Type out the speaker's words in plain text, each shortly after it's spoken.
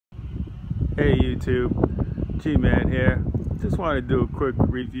Hey YouTube, G-Man here. Just wanted to do a quick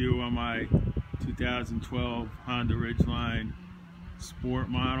review on my 2012 Honda Ridgeline Sport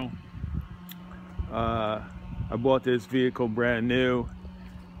model. I bought this vehicle brand new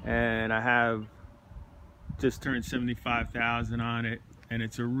and I have just turned 75,000 on it, and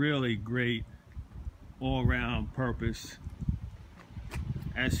it's a really great all-round purpose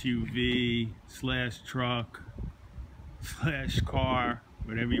SUV slash truck slash car,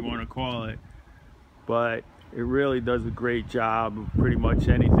 whatever you want to call it. But it really does a great job of pretty much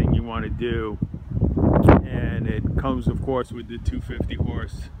anything you want to do, and it comes of course with the 250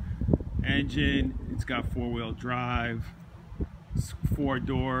 horse engine. It's got four-wheel drive, it's 4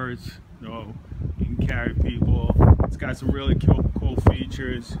 doors, so you can carry people. It's got some really cool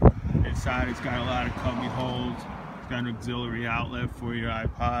features inside. It's got a lot of cubby holes. It's got an auxiliary outlet for your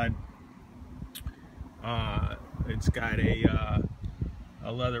iPod. It's got a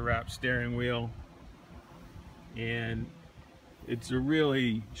leather wrapped steering wheel, and it's a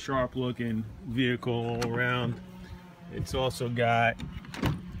really sharp looking vehicle all around. It's also got,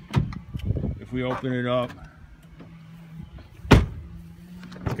 if we open it up,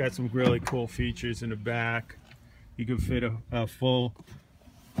 it's got some really cool features in the back. You can fit a full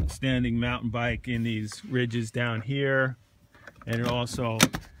standing mountain bike in these ridges down here, and it also,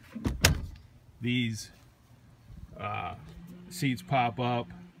 these seats pop up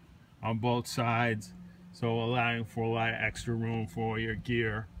on both sides, so allowing for a lot of extra room for your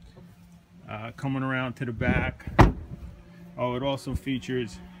gear. Coming around to the back, it also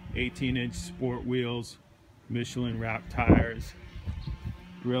features 18-inch sport wheels, Michelin wrapped tires.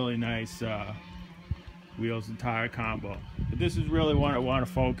 Really nice wheels and tire combo. But this is really what I want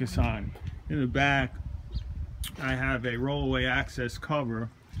to focus on. In the back, I have a rollaway access cover,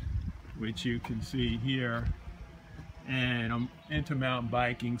 which you can see here, and I'm into mountain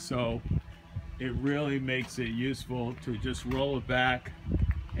biking, so it really makes it useful to just roll it back,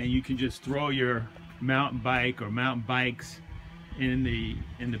 and you can just throw your mountain bike or mountain bikes in the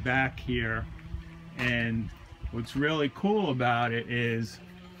back here. And what's really cool about it is,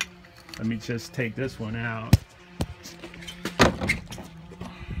 let me just take this one out,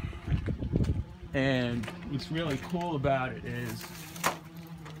 and what's really cool about it is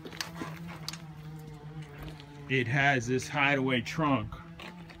it has this hideaway trunk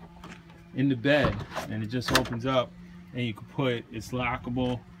in the bed, and it just opens up, and you can put, it's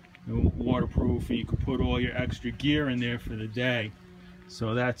lockable and waterproof, and you can put all your extra gear in there for the day.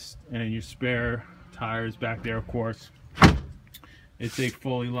 So that's, and your spare tires back there, of course. It's a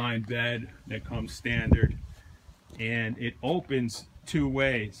fully lined bed that comes standard, and it opens 2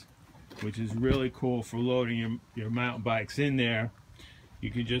 ways, which is really cool for loading your mountain bikes in there.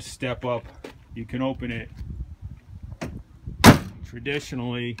 You can just step up, you can open it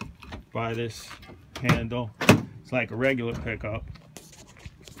traditionally by this handle. It's like a regular pickup,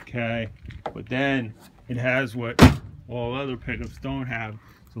 okay, but then it has what all other pickups don't have.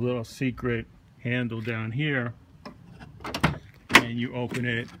 It's a little secret handle down here, and you open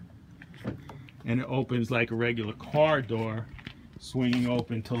it and it opens like a regular car door, swinging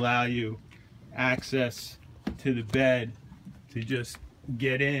open to allow you access to the bed to just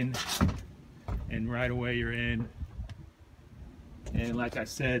get in, and right away you're in. And like I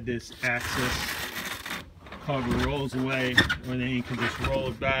said, this access cover rolls away, and then you can just roll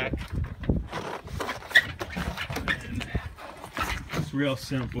it back. And it's real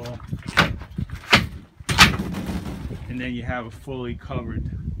simple. And then you have a fully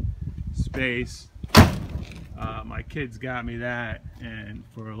covered space. My kids got me that, and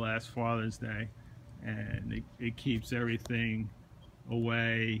for last Father's Day, and it keeps everything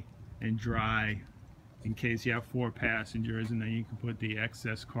away and dry in case you have 4 passengers, and then you can put the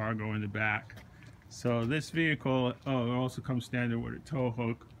excess cargo in the back. So this vehicle, it also comes standard with a tow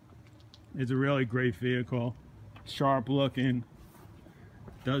hook. It's a really great vehicle, sharp looking,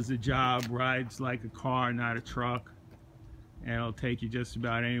 does the job, rides like a car, not a truck, and it'll take you just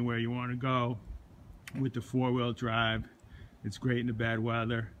about anywhere you want to go with the 4-wheel drive. It's great in the bad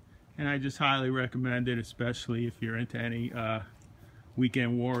weather, and I just highly recommend it, especially if you're into any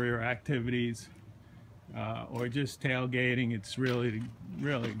weekend warrior activities. Or just tailgating. It's really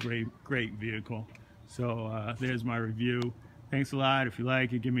great vehicle. So there's my review. Thanks a lot. If you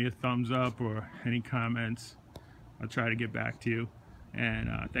like it, give me a thumbs up or any comments. I'll try to get back to you. And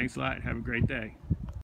thanks a lot. Have a great day.